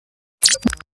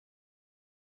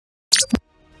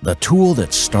the tool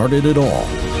that started it all.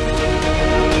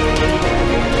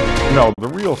 No, the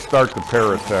real start to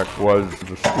Paratech was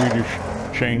the Swedish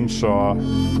chainsaw.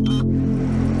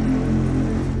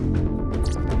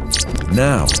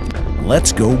 Now,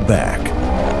 let's go back.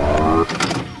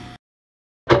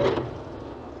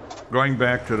 Going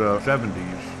back to the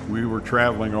 70s, we were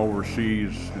traveling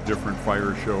overseas to different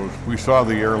fire shows. We saw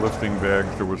the airlifting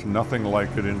bags. There was nothing like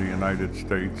it in the United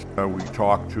States. We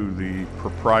talked to the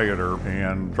proprietor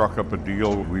and struck up a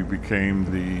deal. We became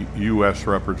the U.S.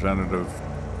 representative.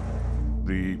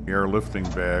 The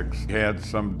airlifting bags had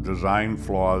some design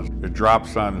flaws. It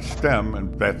drops on a stem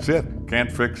and that's it.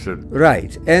 Can't fix it.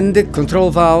 Right. And the control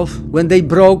valve, when they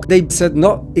broke, they said,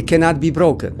 no, it cannot be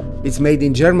broken. It's made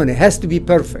in Germany. It has to be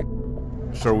perfect.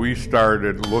 So we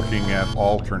started looking at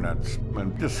alternates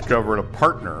and discovered a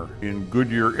partner in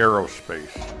Goodyear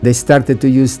Aerospace. They started to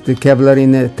use the Kevlar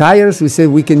in the tires. We said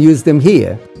we can use them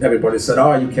here. Everybody said,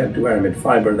 oh, you can't do aramid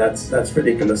fiber. That's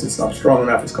ridiculous. It's not strong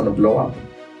enough. It's going to blow up.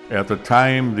 At the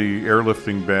time, the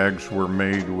airlifting bags were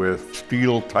made with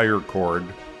steel tire cord.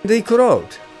 They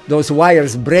corrode. Those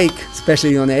wires break,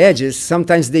 especially on the edges.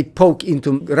 Sometimes they poke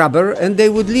into rubber and they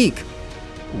would leak.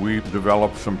 We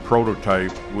developed some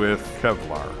prototype with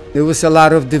Kevlar. There was a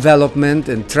lot of development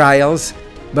and trials,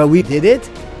 but we did it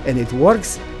and it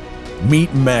works. Meet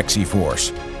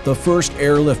MaxiForce, the first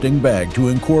airlifting bag to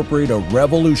incorporate a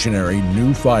revolutionary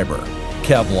new fiber,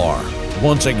 Kevlar.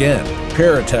 Once again,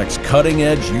 Paratech's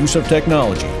cutting-edge use of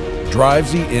technology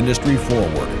drives the industry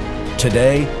forward.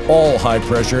 Today, all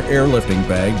high-pressure airlifting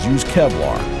bags use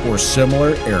Kevlar or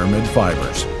similar aramid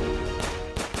fibers.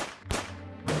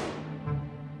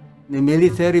 In the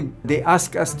military, they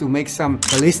ask us to make some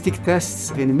ballistic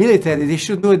tests. In the military, they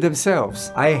should do it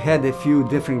themselves. I had a few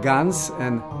different guns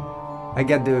and I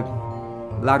got a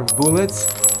lot of bullets,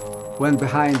 went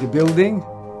behind the building,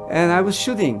 and I was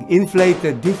shooting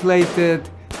inflated, deflated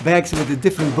bags with the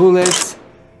different bullets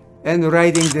and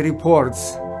writing the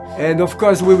reports. And of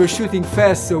course we were shooting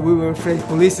fast, so we were afraid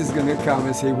police is gonna come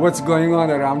and say, what's going on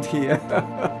around here?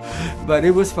 But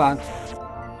it was fun.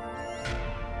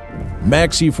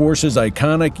 MaxiForce's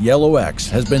iconic Yellow X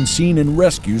has been seen in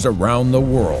rescues around the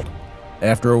world.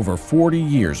 After over 40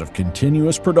 years of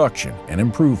continuous production and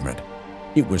improvement,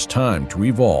 it was time to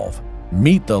evolve.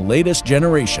 Meet the latest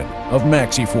generation of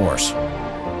MaxiForce.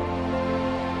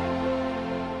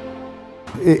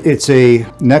 It's a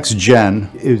next gen.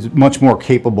 It's much more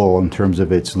capable in terms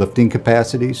of its lifting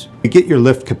capacities. You get your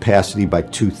lift capacity by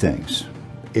two things,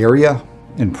 area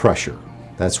and pressure.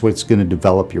 That's what's going to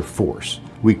develop your force.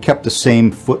 We kept the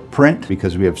same footprint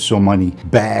because we have so many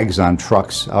bags on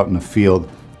trucks out in the field.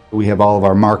 We have all of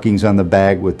our markings on the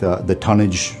bag with the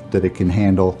tonnage that it can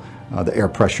handle, the air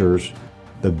pressures,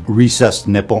 the recessed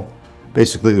nipple.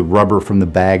 Basically the rubber from the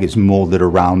bag is molded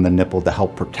around the nipple to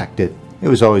help protect it. It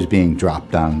was always being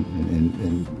dropped down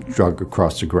and dragged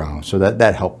across the ground, so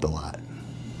that helped a lot.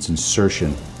 Its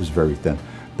insertion is very thin.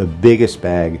 The biggest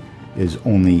bag is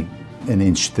only an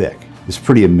inch thick. It's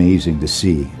pretty amazing to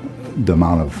see the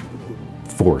amount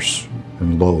of force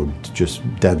and load, just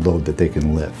dead load that they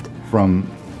can lift. From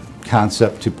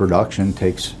concept to production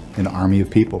takes an army of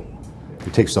people.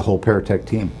 It takes the whole Paratech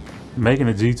team. Making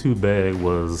a G2 bag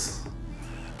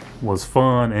was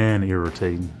fun and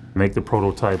irritating. Make the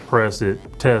prototype, press it,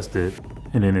 test it,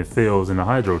 and then it fails in the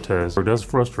hydro test. That's the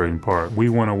frustrating part. We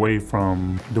went away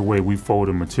from the way we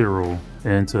folded material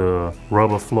into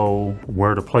rubber flow,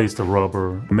 where to place the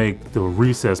rubber, make the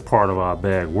recess part of our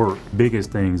bag work. Biggest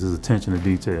things is attention to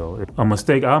detail. A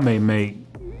mistake I may make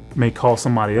may cost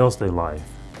somebody else their life.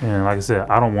 And like I said,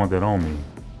 I don't want that on me.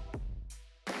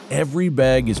 Every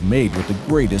bag is made with the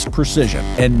greatest precision,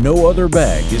 and no other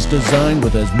bag is designed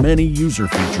with as many user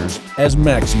features as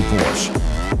MaxiForce.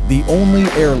 The only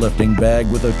airlifting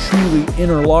bag with a truly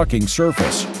interlocking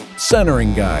surface,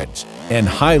 centering guides, and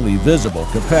highly visible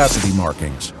capacity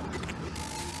markings.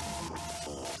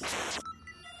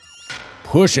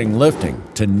 Pushing lifting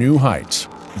to new heights,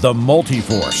 the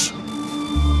MultiForce.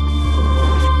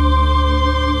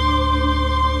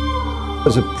 It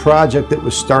was a project that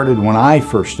was started when I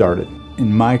first started.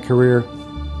 In my career,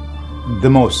 the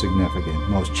most significant,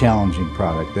 most challenging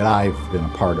product that I've been a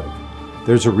part of.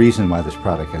 There's a reason why this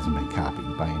product hasn't been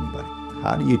copied by anybody.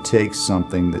 How do you take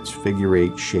something that's figure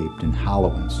eight shaped and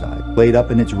hollow inside, laid up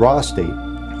in its raw state,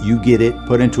 you get it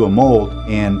put into a mold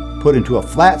and put into a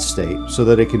flat state so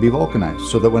that it can be vulcanized,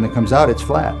 so that when it comes out it's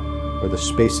flat, or the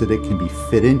space that it can be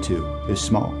fit into is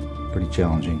small. Pretty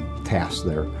challenging task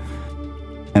there.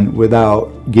 And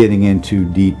without getting into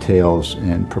details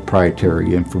and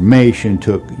proprietary information,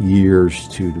 took years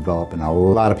to develop, and a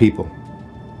lot of people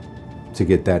to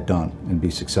get that done and be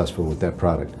successful with that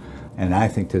product. And I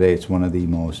think today it's one of the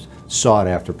most sought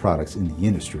after products in the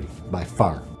industry by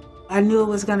far. I knew it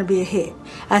was going to be a hit.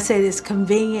 I said it's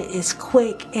convenient, it's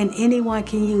quick, and anyone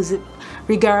can use it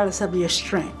regardless of your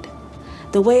strength.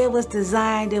 The way it was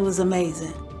designed, it was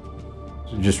amazing.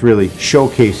 It just really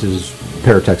showcases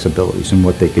Paratech's abilities and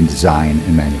what they can design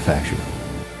and manufacture.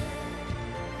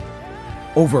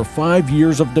 Over 5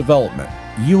 years of development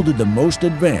yielded the most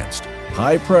advanced,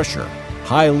 high-pressure,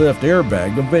 high-lift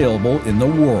airbag available in the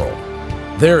world.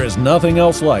 There is nothing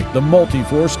else like the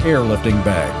Multi-Force airlifting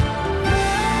bag.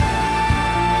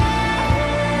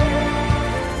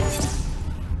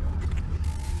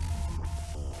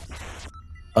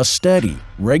 A steady,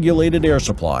 regulated air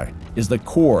supply is the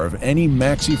core of any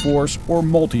maxi-force or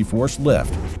multi-force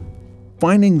lift.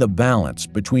 Finding the balance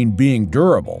between being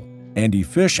durable and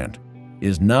efficient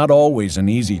is not always an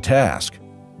easy task.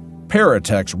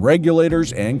 Paratech's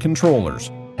regulators and controllers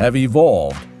have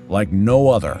evolved like no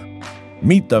other.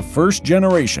 Meet the first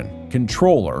generation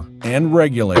controller and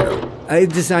regulator. I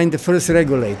designed the first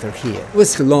regulator here. It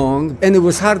was long and it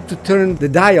was hard to turn the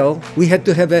dial. We had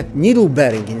to have a needle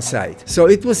bearing inside. So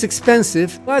it was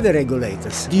expensive. Other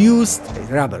regulators used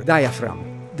rubber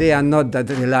diaphragm. They are not that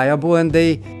reliable and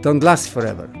they don't last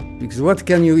forever. Because what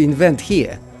can you invent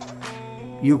here?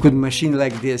 You could machine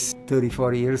like this 30,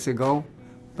 40 years ago,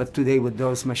 but today with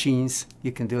those machines,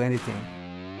 you can do anything.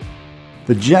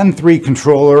 The Gen 3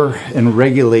 controller and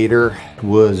regulator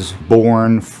was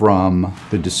born from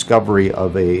the discovery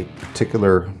of a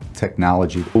particular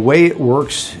technology. The way it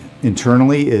works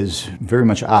internally is very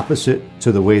much opposite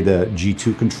to the way the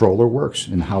G2 controller works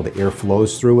and how the air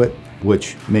flows through it,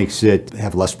 which makes it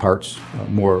have less parts,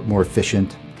 more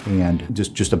efficient, and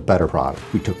just a better product.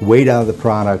 We took weight out of the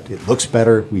product, it looks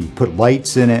better, we put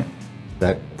lights in it.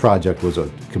 That project was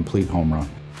a complete home run.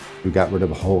 We got rid of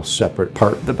a whole separate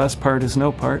part. The best part is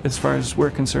no part, as far as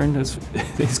we're concerned.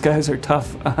 These guys are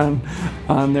tough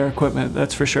on their equipment,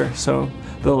 that's for sure. So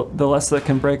the less that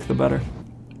can break, the better.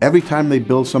 Every time they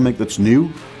build something that's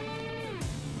new,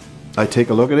 I take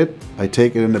a look at it, I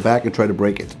take it in the back and try to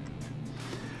break it.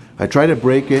 I try to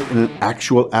break it in an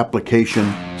actual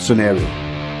application scenario.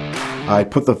 I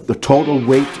put the total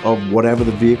weight of whatever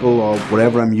the vehicle or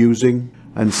whatever I'm using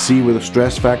and see where the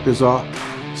stress factors are,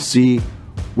 see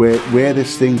where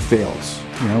this thing fails.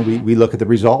 You know, we look at the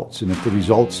results, and if the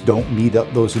results don't meet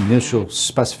up those initial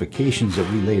specifications that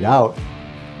we laid out,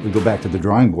 we go back to the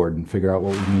drawing board and figure out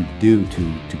what we need to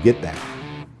do to get that.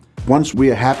 Once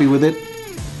we are happy with it,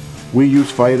 we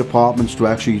use fire departments to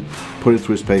actually put it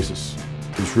through its paces.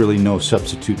 There's really no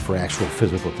substitute for actual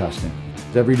physical testing.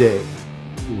 Every day,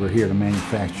 we're here to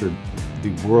manufacture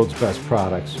the world's best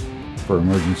products for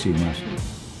emergency and rescue.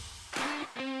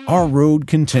 Our road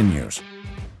continues.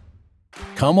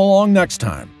 Come along next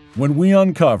time when we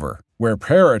uncover where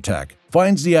Paratech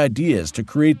finds the ideas to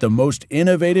create the most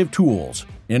innovative tools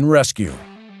in rescue.